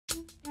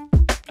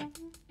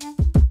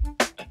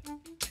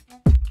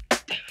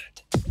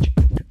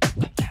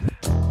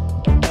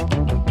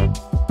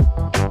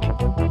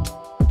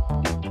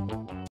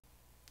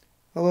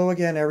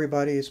again,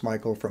 everybody. It's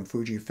Michael from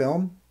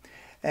Fujifilm.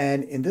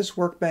 And in this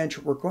workbench,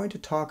 we're going to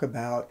talk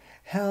about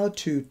how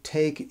to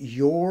take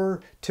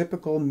your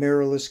typical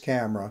mirrorless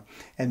camera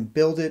and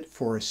build it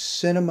for a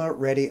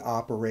cinema-ready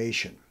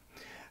operation.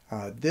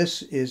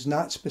 This is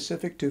not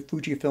specific to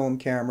Fujifilm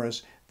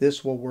cameras.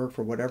 This will work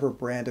for whatever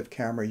brand of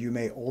camera you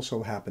may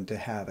also happen to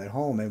have at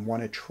home and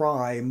want to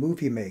try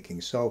movie making.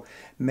 So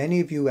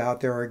many of you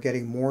out there are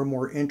getting more and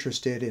more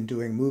interested in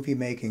doing movie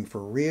making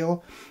for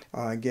real,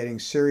 getting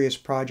serious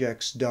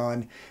projects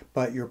done,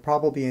 but you're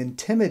probably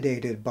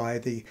intimidated by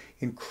the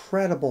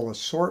incredible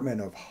assortment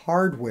of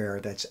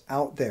hardware that's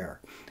out there.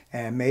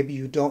 And maybe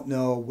you don't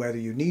know whether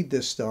you need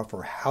this stuff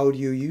or how do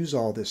you use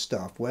all this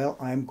stuff. Well,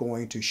 I'm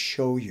going to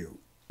show you.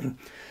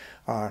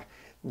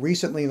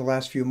 Recently, in the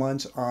last few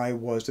months, I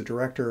was the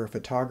director of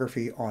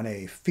photography on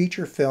a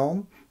feature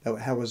film that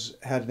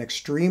had an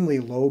extremely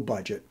low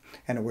budget,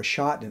 and it was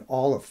shot in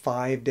all of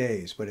 5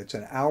 days, but it's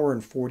an hour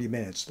and 40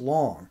 minutes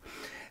long.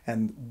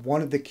 And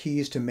one of the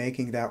keys to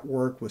making that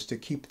work was to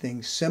keep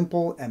things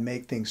simple and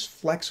make things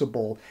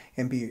flexible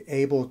and be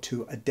able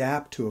to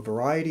adapt to a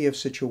variety of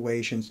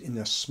situations in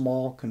a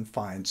small,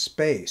 confined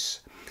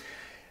space.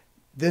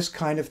 This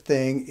kind of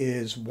thing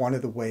is one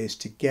of the ways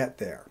to get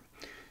there.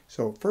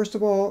 So first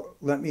of all,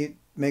 let me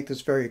make this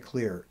very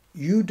clear.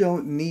 You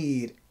don't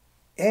need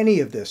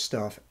any of this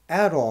stuff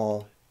at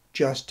all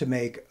just to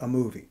make a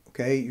movie,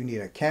 okay? You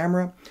need a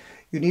camera,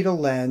 you need a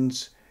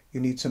lens, you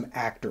need some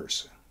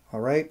actors,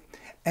 all right?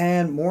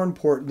 And more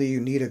importantly,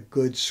 you need a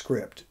good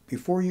script.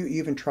 Before you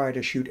even try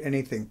to shoot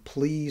anything,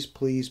 please,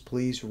 please,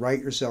 please write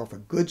yourself a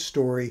good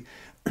story,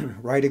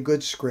 write a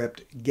good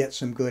script, get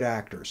some good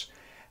actors.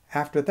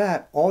 After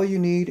that, all you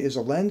need is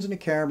a lens and a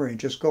camera and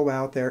just go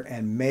out there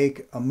and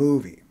make a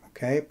movie.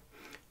 Okay.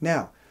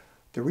 Now,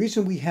 the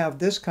reason we have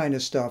this kind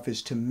of stuff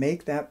is to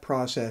make that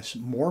process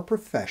more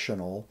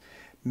professional,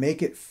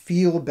 make it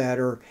feel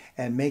better,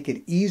 and make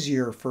it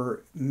easier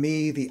for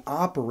me, the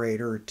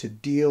operator, to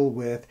deal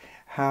with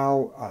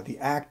how the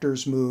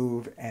actors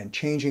move and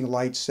changing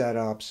light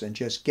setups and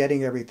just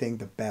getting everything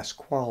the best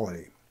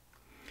quality.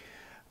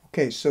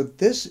 Okay, so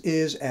this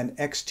is an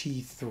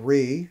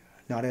X-T3,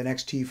 not an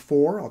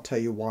X-T4. I'll tell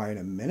you why in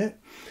a minute.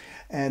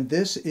 And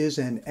this is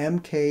an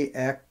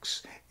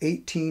MKX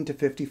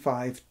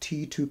 18-55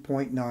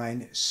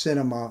 T2.9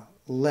 cinema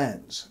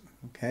lens.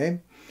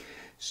 Okay,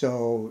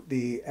 so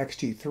the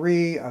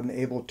X-T3, I'm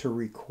able to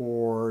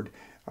record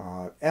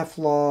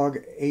F-Log,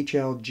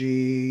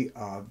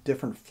 HLG,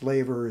 different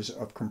flavors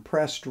of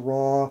compressed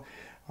RAW,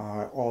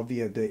 all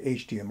via the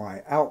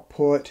HDMI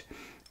output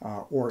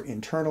or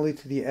internally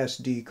to the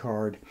SD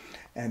card.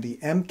 And the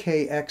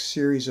MKX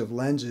series of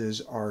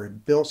lenses are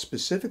built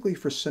specifically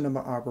for cinema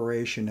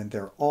operation, and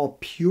they're all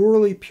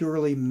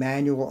purely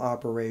manual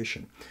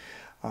operation.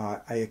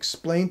 I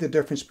explained the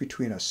difference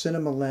between a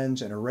cinema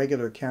lens and a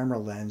regular camera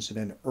lens in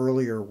an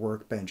earlier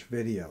workbench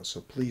video,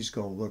 so please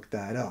go look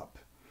that up.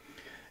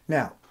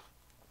 Now,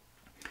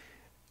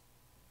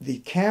 the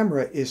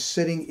camera is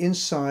sitting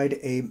inside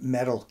a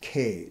metal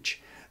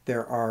cage.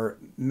 There are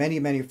many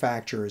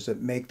manufacturers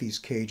that make these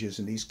cages,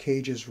 and these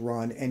cages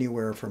run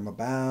anywhere from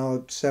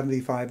about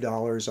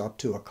 $75 up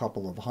to a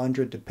couple of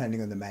hundred,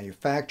 depending on the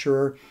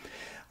manufacturer.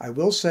 I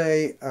will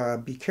say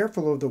be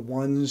careful of the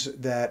ones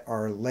that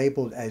are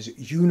labeled as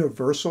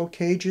universal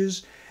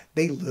cages.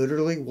 They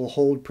literally will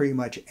hold pretty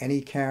much any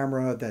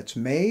camera that's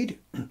made.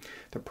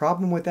 The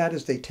problem with that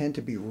is they tend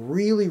to be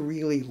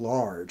really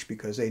large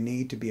because they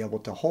need to be able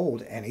to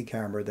hold any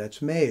camera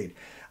that's made.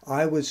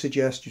 I would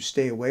suggest you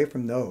stay away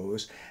from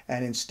those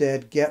and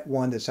instead get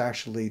one that's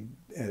actually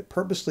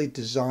purposely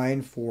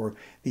designed for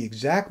the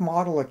exact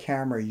model of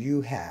camera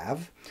you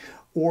have,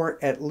 or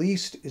at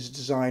least is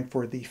designed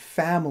for the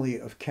family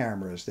of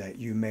cameras that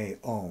you may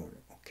own.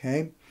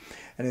 Okay,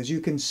 and as you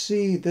can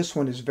see, this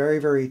one is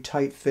very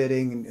tight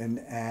fitting,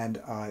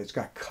 and it's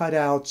got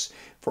cutouts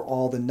for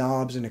all the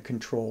knobs and the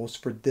controls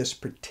for this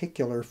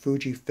particular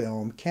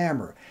Fujifilm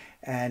camera.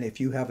 And if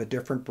you have a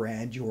different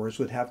brand, yours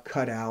would have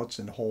cutouts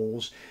and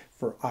holes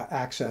for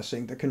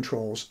accessing the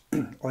controls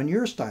on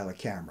your style of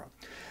camera.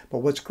 But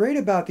what's great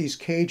about these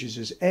cages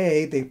is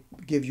A, they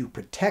give you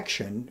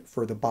protection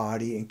for the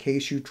body in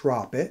case you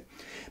drop it,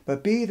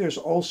 but B, there's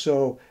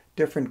also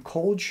different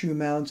cold shoe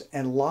mounts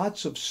and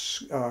lots of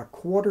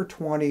quarter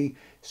 20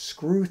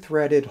 screw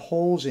threaded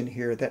holes in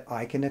here that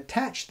I can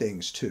attach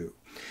things to.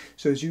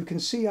 So as you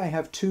can see, I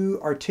have two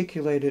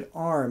articulated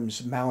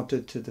arms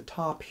mounted to the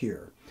top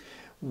here.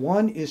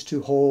 One is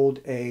to hold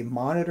a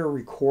monitor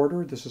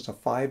recorder. This is a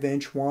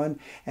 5-inch one,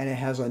 and it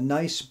has a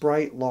nice,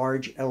 bright,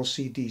 large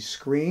LCD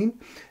screen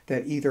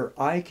that either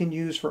I can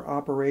use for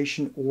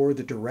operation or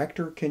the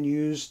director can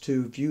use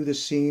to view the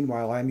scene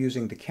while I'm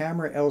using the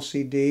camera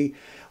LCD,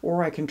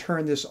 or I can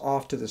turn this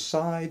off to the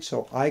side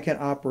so I can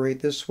operate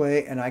this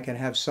way, and I can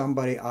have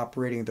somebody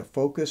operating the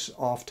focus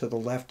off to the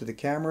left of the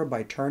camera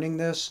by turning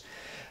this.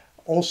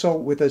 Also,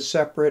 with a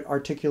separate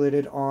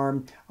articulated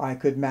arm, I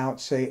could mount,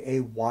 say,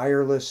 a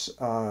wireless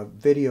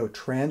video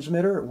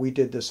transmitter. We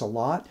did this a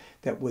lot,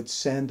 that would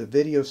send the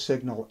video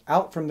signal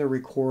out from the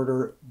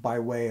recorder by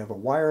way of a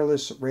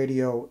wireless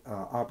radio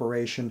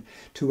operation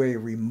to a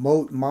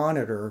remote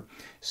monitor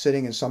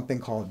sitting in something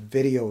called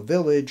Video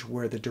Village,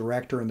 where the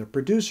director and the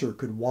producer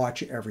could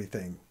watch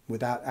everything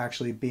without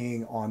actually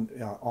being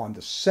on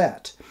the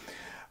set.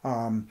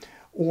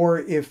 Or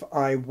if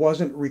I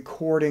wasn't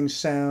recording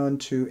sound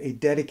to a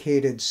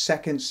dedicated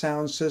second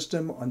sound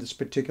system, on this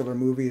particular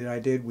movie that I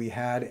did, we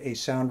had a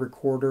sound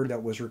recorder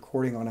that was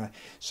recording on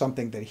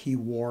something that he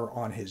wore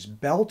on his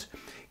belt.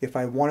 If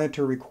I wanted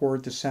to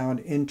record the sound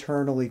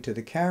internally to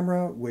the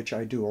camera, which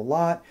I do a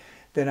lot,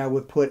 then I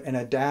would put an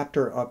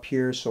adapter up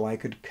here so I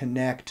could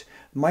connect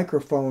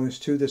microphones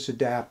to this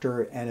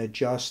adapter and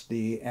adjust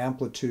the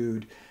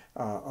amplitude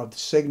of the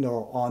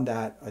signal on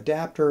that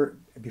adapter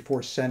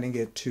before sending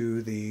it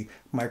to the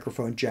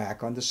microphone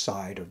jack on the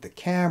side of the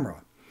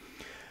camera.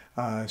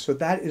 So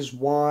that is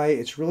why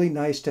it's really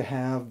nice to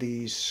have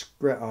these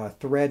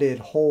threaded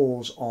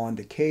holes on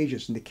the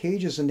cages, and the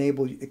cages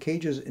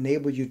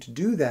enable you to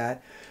do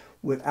that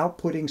without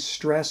putting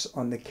stress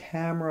on the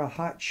camera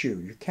hot shoe.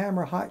 Your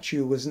camera hot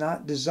shoe was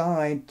not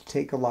designed to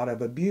take a lot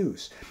of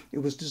abuse. It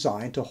was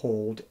designed to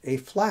hold a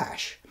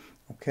flash.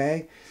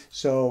 Okay,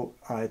 so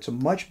it's a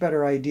much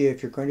better idea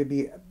if you're going to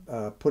be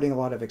putting a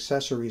lot of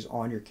accessories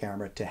on your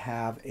camera to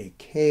have a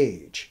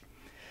cage.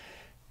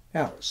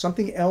 Now,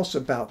 something else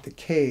about the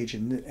cage,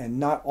 and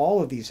not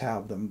all of these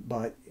have them,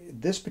 but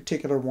this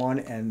particular one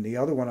and the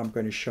other one I'm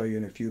going to show you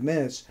in a few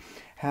minutes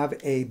have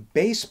a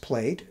base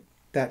plate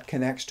that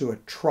connects to a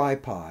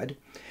tripod,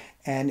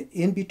 and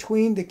in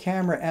between the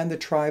camera and the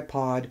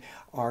tripod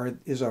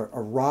is a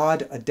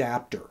rod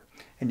adapter.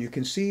 And you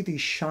can see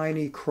these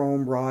shiny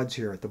chrome rods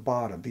here at the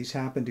bottom. These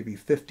happen to be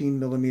 15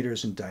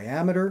 millimeters in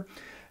diameter.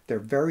 They're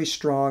very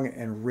strong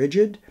and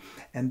rigid,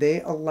 and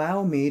they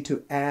allow me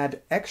to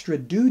add extra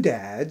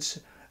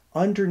doodads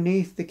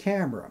underneath the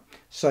camera,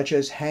 such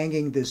as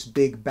hanging this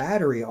big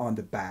battery on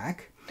the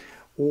back,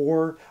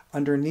 or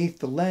underneath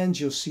the lens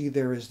you'll see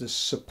there is this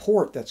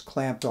support that's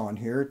clamped on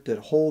here that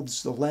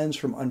holds the lens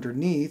from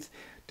underneath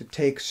to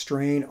take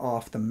strain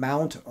off the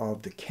mount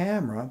of the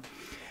camera.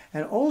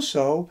 And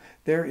also,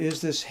 there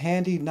is this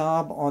handy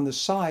knob on the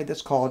side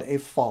that's called a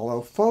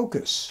follow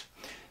focus.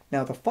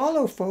 Now, the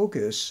follow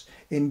focus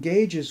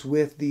engages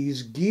with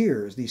these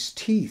gears, these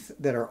teeth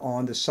that are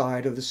on the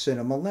side of the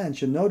cinema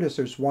lens. You'll notice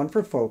there's one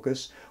for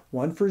focus,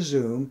 one for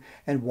zoom,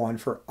 and one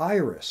for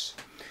iris.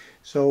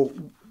 So,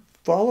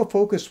 follow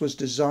focus was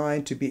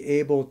designed to be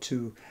able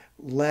to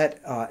let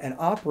an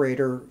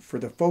operator for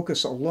the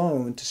focus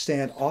alone to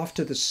stand off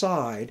to the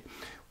side.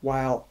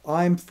 While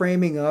I'm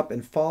framing up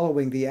and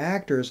following the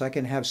actors, I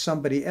can have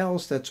somebody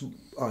else that's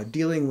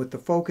dealing with the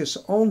focus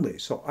only,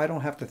 so I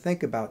don't have to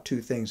think about two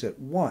things at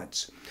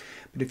once.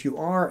 But if you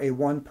are a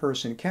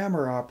one-person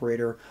camera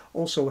operator,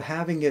 also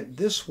having it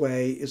this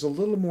way is a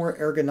little more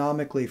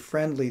ergonomically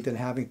friendly than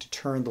having to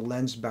turn the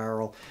lens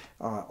barrel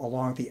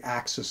along the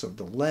axis of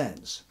the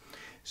lens.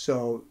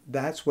 So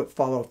that's what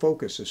follow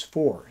focus is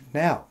for.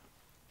 Now,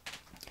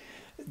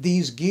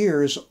 these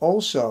gears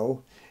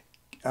also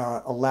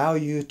allow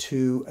you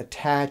to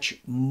attach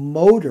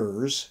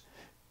motors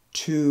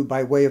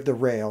by way of the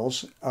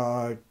rails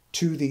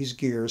to these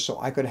gears. So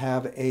I could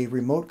have a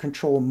remote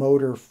control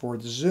motor for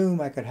the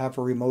zoom, I could have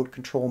a remote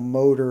control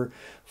motor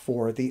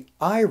for the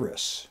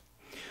iris,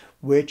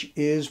 which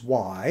is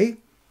why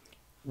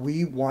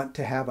we want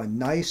to have a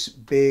nice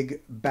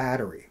big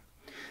battery.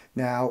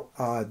 Now,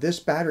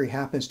 this battery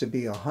happens to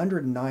be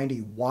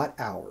 190 watt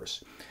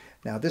hours.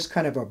 Now, this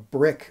kind of a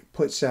brick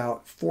puts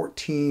out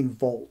 14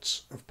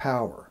 volts of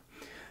power.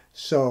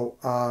 So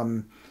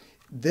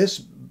this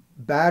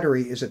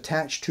battery is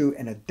attached to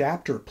an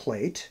adapter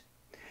plate,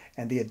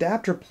 and the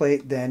adapter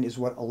plate then is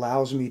what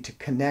allows me to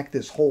connect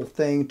this whole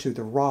thing to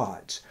the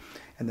rods.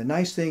 And the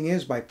nice thing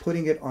is, by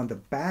putting it on the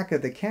back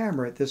of the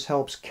camera, this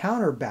helps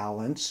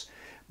counterbalance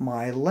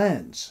my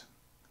lens.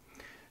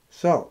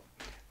 So,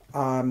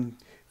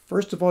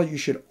 first of all, you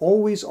should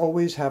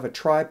always have a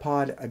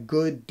tripod, a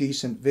good,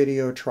 decent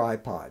video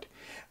tripod.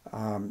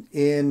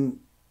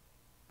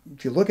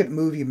 If you look at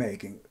movie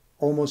making,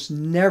 almost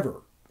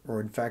never, or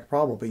in fact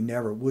probably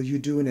never, will you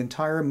do an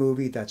entire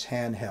movie that's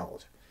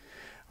handheld.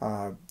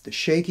 The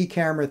shaky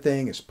camera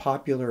thing, as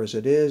popular as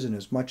it is, and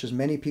as much as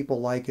many people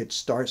like it,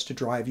 starts to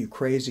drive you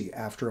crazy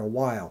after a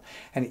while.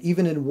 And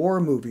even in war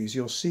movies,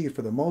 you'll see,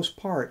 for the most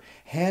part,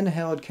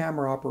 handheld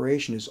camera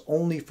operation is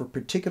only for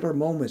particular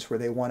moments where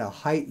they want to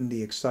heighten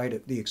the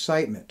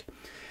excitement.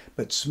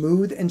 But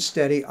smooth and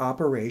steady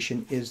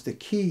operation is the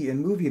key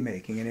in movie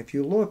making. And if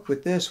you look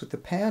with this, with the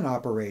pan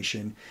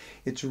operation,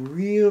 it's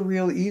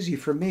real easy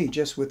for me,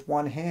 just with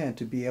one hand,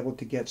 to be able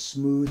to get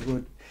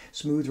smooth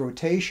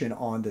rotation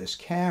on this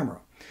camera.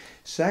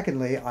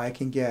 Secondly, I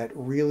can get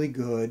really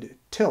good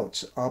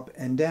tilts up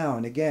and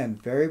down. Again,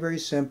 very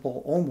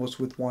simple, almost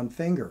with one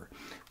finger,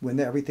 when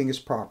everything is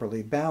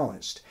properly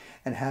balanced.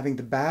 And having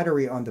the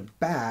battery on the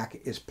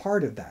back is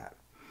part of that.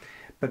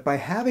 But by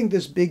having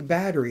this big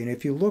battery, and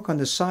if you look on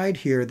the side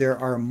here, there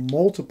are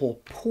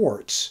multiple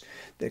ports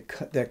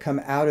that come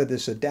out of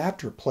this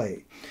adapter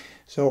plate.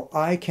 So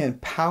I can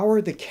power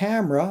the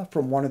camera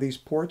from one of these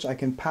ports. I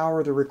can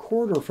power the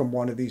recorder from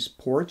one of these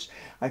ports.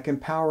 I can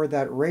power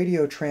that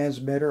radio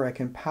transmitter. I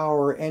can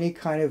power any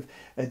kind of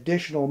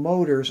additional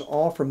motors,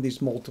 all from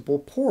these multiple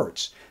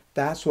ports.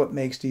 That's what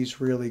makes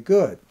these really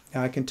good.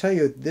 Now I can tell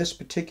you this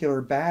particular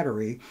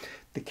battery,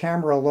 the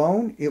camera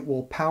alone, it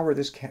will power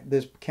this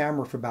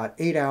camera for about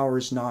 8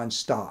 hours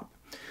non-stop.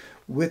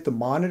 With the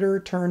monitor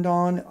turned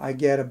on, I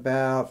get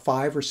about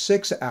 5 or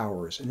 6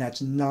 hours, and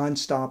that's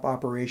non-stop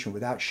operation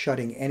without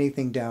shutting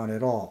anything down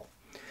at all.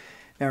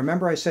 Now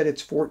remember I said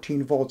it's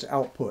 14 volts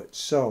output,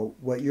 so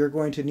what you're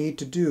going to need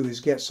to do is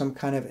get some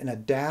kind of an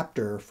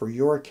adapter for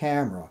your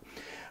camera.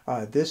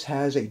 This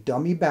has a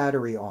dummy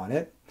battery on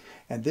it,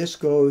 and this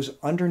goes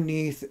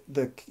underneath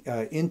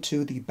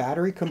into the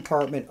battery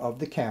compartment of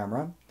the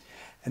camera.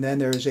 And then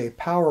there's a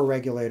power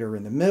regulator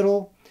in the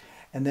middle.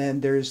 And then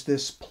there's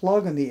this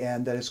plug on the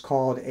end that is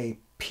called a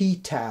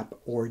P-tap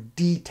or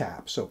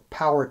D-tap, so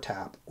power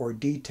tap or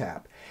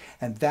D-tap.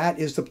 And that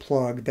is the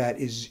plug that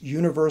is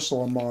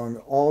universal among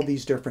all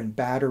these different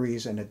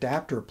batteries and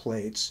adapter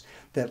plates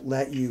that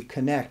let you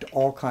connect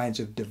all kinds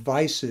of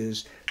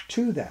devices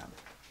to them.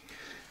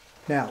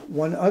 Now,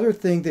 one other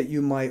thing that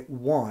you might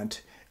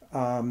want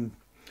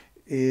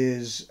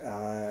is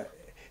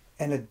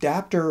an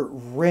adapter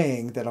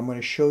ring that I'm going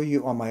to show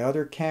you on my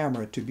other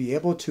camera to be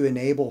able to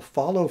enable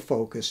follow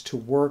focus to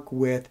work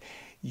with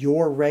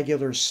your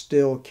regular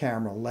still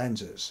camera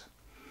lenses.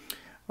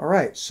 All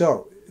right,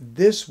 so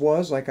this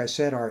was, like I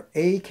said, our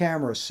A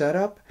camera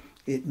setup.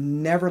 It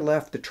never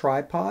left the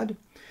tripod,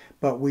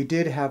 but we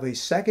did have a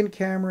second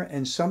camera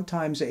and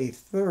sometimes a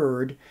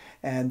third,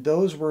 and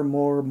those were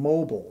more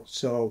mobile.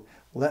 So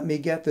let me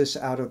get this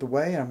out of the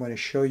way, and I'm going to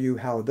show you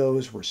how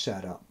those were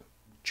set up.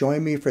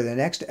 Join me for the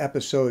next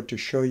episode to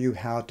show you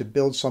how to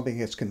build something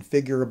that's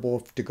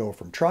configurable to go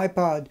from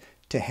tripod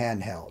to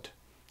handheld.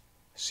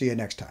 See you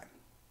next time.